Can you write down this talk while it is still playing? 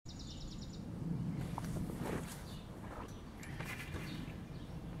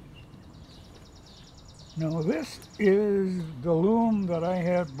Now this is the loom that I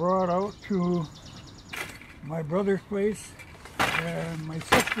had brought out to my brother's place, and my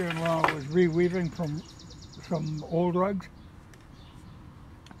sister-in-law was reweaving from some old rugs.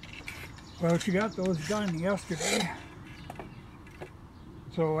 Well, she got those done yesterday,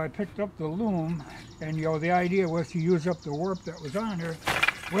 so I picked up the loom, and the idea was to use up the warp that was on there.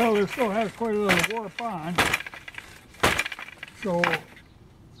 Well, there still has quite a little warp on, so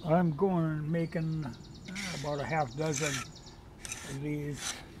I'm going and making about a half dozen of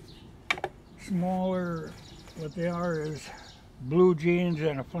these smaller, what they are is blue jeans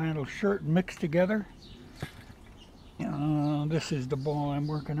and a flannel shirt mixed together. This is the ball I'm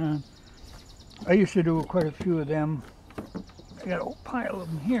working on. I used to do quite a few of them. I got a whole pile of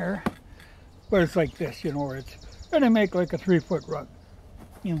them here, but it's like this, where it's, and I make like a 3-foot rug,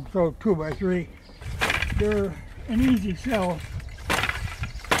 so 2 by 3. They're an easy sell,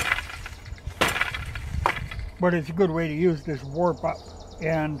 but it's a good way to use this warp up.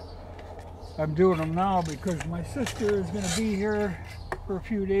 And I'm doing them now because my sister is going to be here for a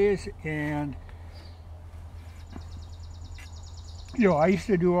few days, and I used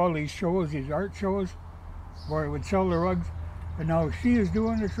to do all these shows, these art shows, where I would sell the rugs, and now she is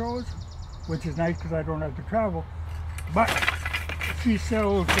doing the shows, which is nice because I don't have to travel. But she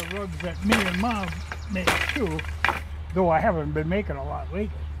sells the rugs that me and Mom make too, though I haven't been making a lot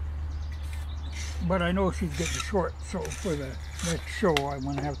lately. But I know she's getting short, so for the next show I'm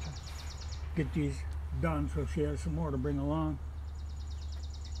going to have to get these done so she has some more to bring along.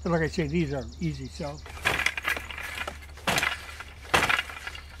 But like I say, these are easy sells.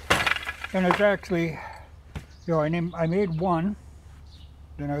 And it's actually, I made one,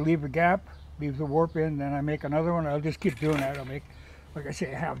 then I leave a gap, leave the warp in, then I make another one. I'll just keep doing that. I'll make, like I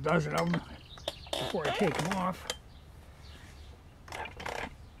say, a half dozen of them before I take them off,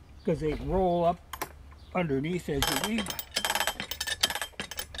 because they roll up underneath as you weave.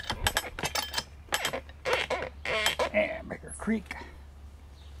 And make her creak.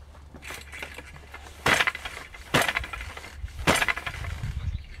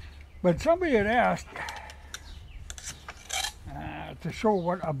 But somebody had asked to show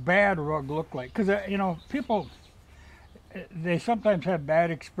what a bad rug looked like, because people, they sometimes have bad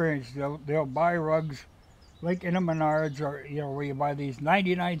experience. They'll buy rugs like in a Menards, or where you buy these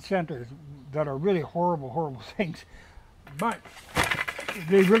 99-centers that are really horrible things, but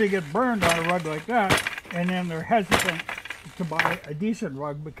they really get burned on a rug like that, and then they're hesitant to buy a decent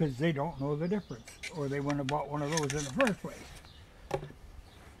rug because they don't know the difference, or they wouldn't have bought one of those in the first place.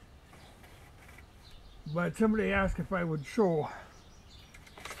 But somebody asked if I would show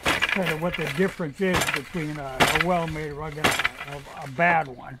kind of what the difference is between a well-made rug and a bad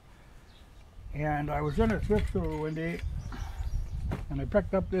one. And I was in a thrift store one day, and I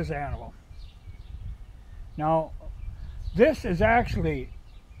picked up this animal. Now, this is actually,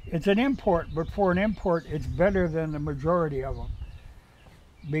 it's an import, but for an import, it's better than the majority of them,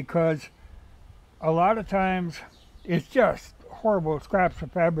 because a lot of times it's just horrible scraps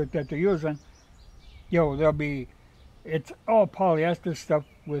of fabric that they're using. It's all polyester stuff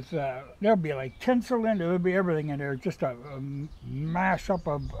with, there'll be like tinsel in there, there'll be everything in there, just a mash-up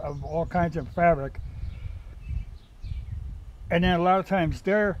of all kinds of fabric. And then a lot of times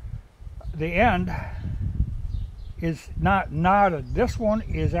the end is not knotted. This one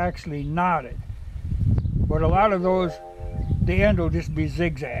is actually knotted. But a lot of those, the end will just be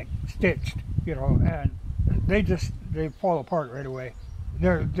zigzag, stitched, and they fall apart right away.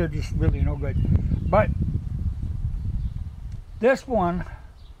 They're just really no good. But this one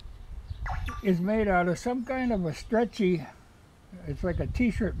is made out of some kind of a stretchy, it's like a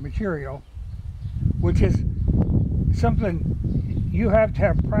t-shirt material, which is something you have to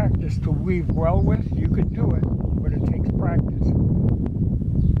have practice to weave well with. You could do it, but it takes practice.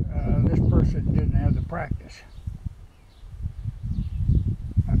 This person didn't have the practice.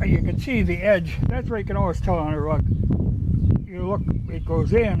 You can see the edge. That's where you can always tell on a rug. You look, it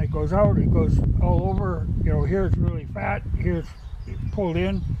goes in, it goes out, it goes all over. Here it's really fat, here's pulled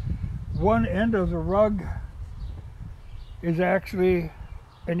in. One end of the rug is actually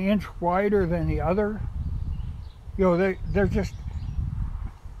an inch wider than the other. They're just,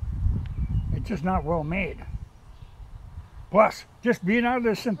 it's just not well made. Plus, just being out of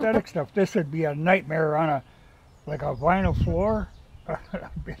this synthetic stuff, this would be a nightmare on like a vinyl floor.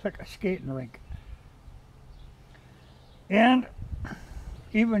 It'd be like a skating rink. And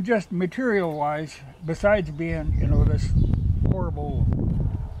even just material-wise, besides being, this horrible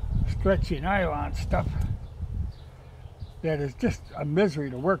stretchy nylon stuff that is just a misery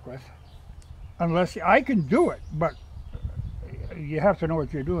to work with, unless I can do it, but you have to know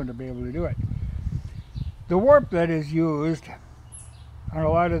what you're doing to be able to do it. The warp that is used on a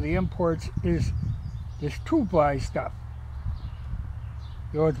lot of the imports is this 2-ply stuff.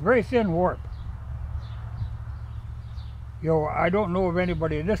 It's very thin warp. I don't know of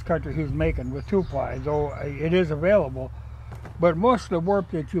anybody in this country who's making with 2-ply, though it is available. But most of the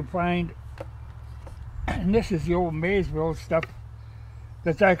warp that you find, and this is the old Maysville stuff,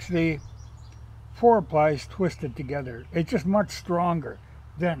 that's actually 4-plies twisted together. It's just much stronger.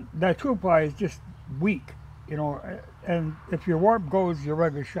 Then that 2-ply is just weak, and if your warp goes, your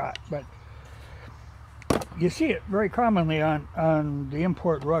rug is shot. But you see it very commonly on the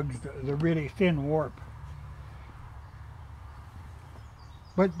import rugs, the really thin warp.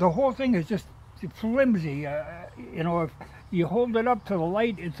 But the whole thing is just flimsy. If you hold it up to the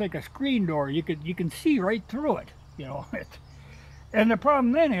light, it's like a screen door. You can see right through it. And the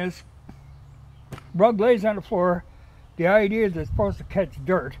problem then is, rug lays on the floor. The idea is it's supposed to catch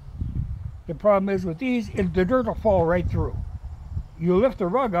dirt. The problem is with these, the dirt will fall right through. You lift the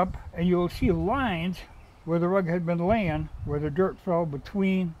rug up, and you'll see lines where the rug had been laying, where the dirt fell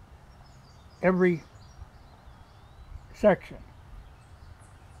between every section.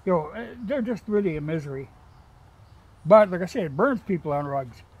 They're just really a misery. But like I said, it burns people on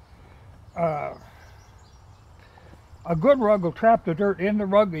rugs. A good rug will trap the dirt in the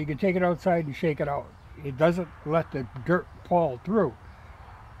rug, and you can take it outside and shake it out. It doesn't let the dirt fall through.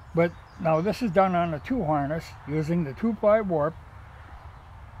 But now this is done on a 2 harness using the 2-ply warp,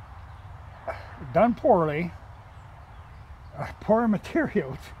 done poorly, poor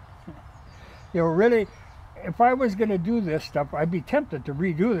materials. Really, if I was going to do this stuff, I'd be tempted to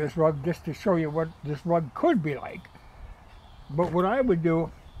redo this rug just to show you what this rug could be like. But what I would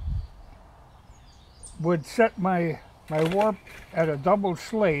do would set my warp at a double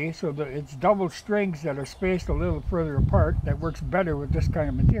sleigh, so that it's double strings that are spaced a little further apart. That works better with this kind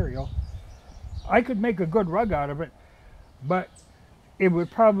of material. I could make a good rug out of it, but it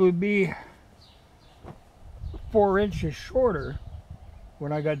would probably be 4 inches shorter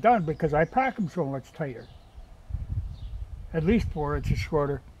when I got done, because I pack them so much tighter. At least 4 inches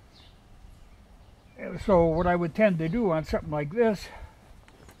shorter. So what I would tend to do on something like this,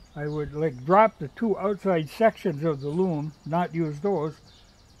 I would drop the 2 outside sections of the loom, not use those,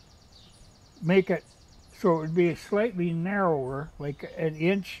 make it so it would be slightly narrower, like 1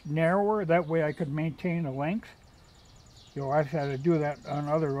 inch narrower. That way I could maintain a length. I've had to do that on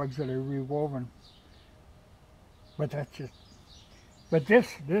other rugs that are rewoven. But that's just, but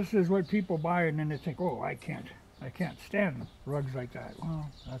this is what people buy, and then they think, oh, I can't stand rugs like that. Well,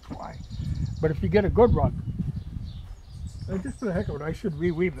 that's why. But if you get a good rug, just for the heck of it, I should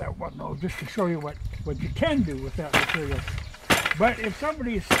reweave that one though, just to show you what you can do with that material. But if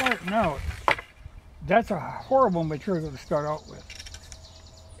somebody is starting out, that's a horrible material to start out with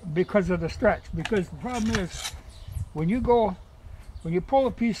because of the stretch. Because the problem is, when you pull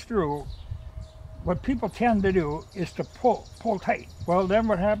a piece through, what people tend to do is to pull tight. Well, then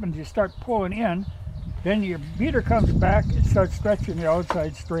what happens, you start pulling in, then your beater comes back and starts stretching the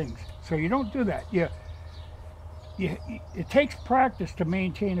outside strings. So you don't do that. It takes practice to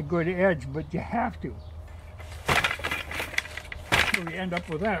maintain a good edge, but you have to. So you end up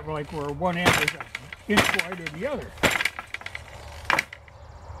with that, like where one end is an inch wider than the other.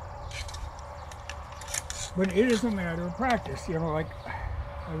 But it is a matter of practice. Like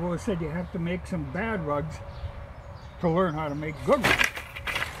I've always said, you have to make some bad rugs to learn how to make good rugs.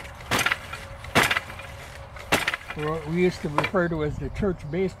 What we used to refer to as the church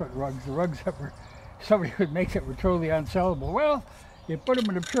basement rugs, the rugs that somebody would make that were totally unsellable. Well, you put them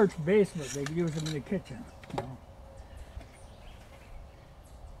in the church basement, they could use them in the kitchen.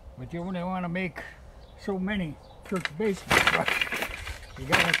 But you only want to make so many church basement rugs. You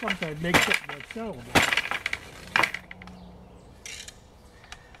gotta sometimes make something that's sellable.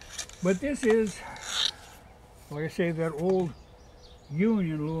 But this is, like I say, that old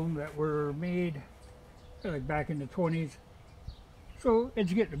Union Loom that were made like back in the 20s. So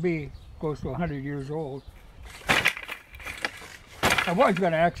it's getting to be close to 100 years old. I was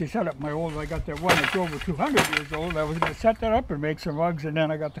going to actually set up my old, I got that one that's over 200 years old. I was going to set that up and make some rugs, and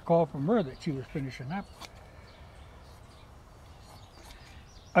then I got the call from her that she was finishing up.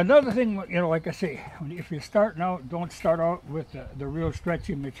 Another thing, like I say, if you're starting out, don't start out with the real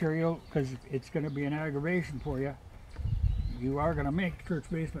stretchy material, because it's going to be an aggravation for you. You are going to make church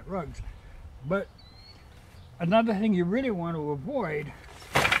basement rugs. But another thing you really want to avoid,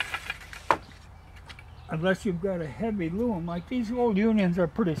 unless you've got a heavy loom, like these old Unions are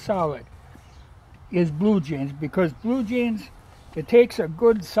pretty solid, is blue jeans. Because blue jeans, it takes a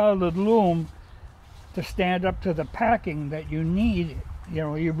good solid loom to stand up to the packing that you need you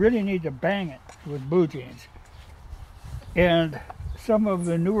know, you really need to bang it with blue jeans. And some of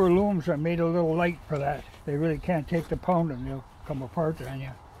the newer looms are made a little light for that. They really can't take the pounding, they'll come apart on you.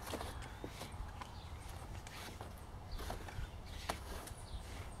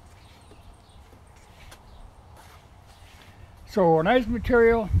 So a nice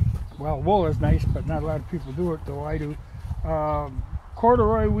material, well, wool is nice, but not a lot of people do it, though I do.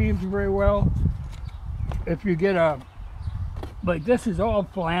 Corduroy weaves very well. If you get a, like this is all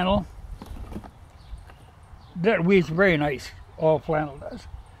flannel, that weaves very nice, all flannel does.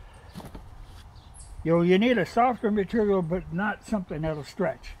 You know, you need a softer material, but not something that'll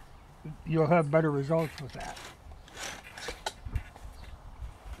stretch. You'll have better results with that.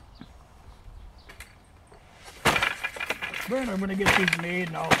 But I'm going to get these made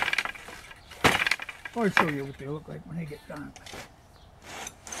and I'll show you what they look like when they get done.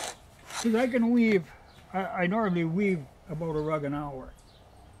 Because I can weave, I normally weave about a rug an hour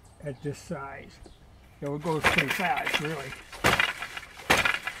at this size. So it goes pretty fast, really.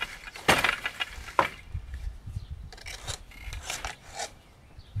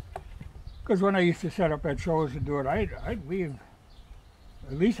 Because when I used to set up at shows and do it, I'd weave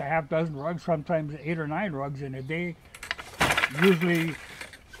at least a half dozen rugs, sometimes 8 or 9 rugs in a day. Usually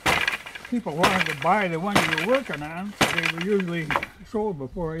people wanted to buy the one you were working on, so they were usually sold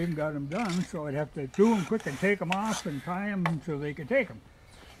before I even got them done, so I'd have to do them quick and take them off and tie them so they could take them.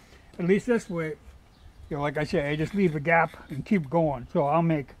 At least this way, you know, like I say, I just leave a gap and keep going. So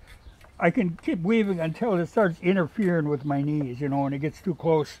I can keep weaving until it starts interfering with my knees, you know, when it gets too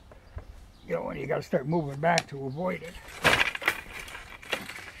close, you know, and you got to start moving back to avoid it.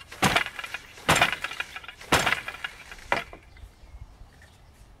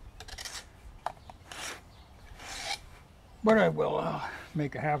 But I will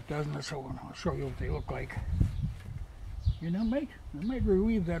make a half dozen or so, and I'll show you what they look like. And I might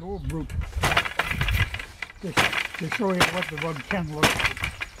reweave that old brute just to show you what the rug can look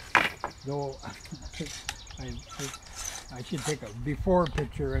like. Though I should take a before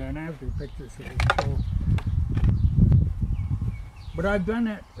picture and an after picture so they show. But I've done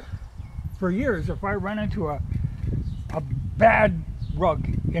it for years. If I run into a bad rug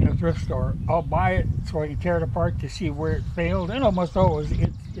in a thrift store, I'll buy it so I can tear it apart to see where it failed, and almost always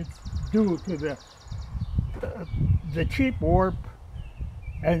it's due to the cheap warp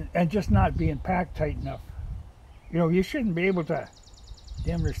and just not being packed tight enough. You know, you shouldn't be able to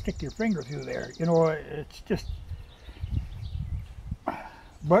damn near stick your finger through there. You know, it's just.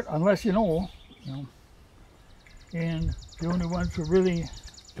 But unless you know, and the only ones who really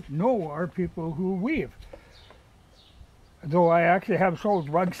know are people who weave. Though I actually have sold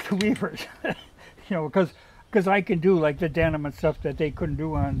rugs to weavers, you know, because I can do like the denim and stuff that they couldn't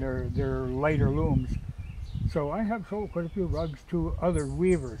do on their lighter looms. So I have sold quite a few rugs to other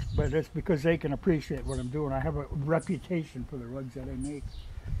weavers, but it's because they can appreciate what I'm doing. I have a reputation for the rugs that I make.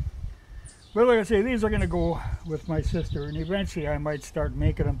 But like I say, these are going to go with my sister, and eventually I might start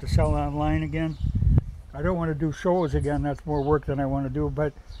making them to sell online again. I don't want to do shows again, that's more work than I want to do,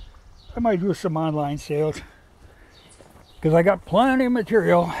 but I might do some online sales. Because I got plenty of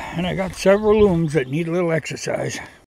material, and I got several looms that need a little exercise.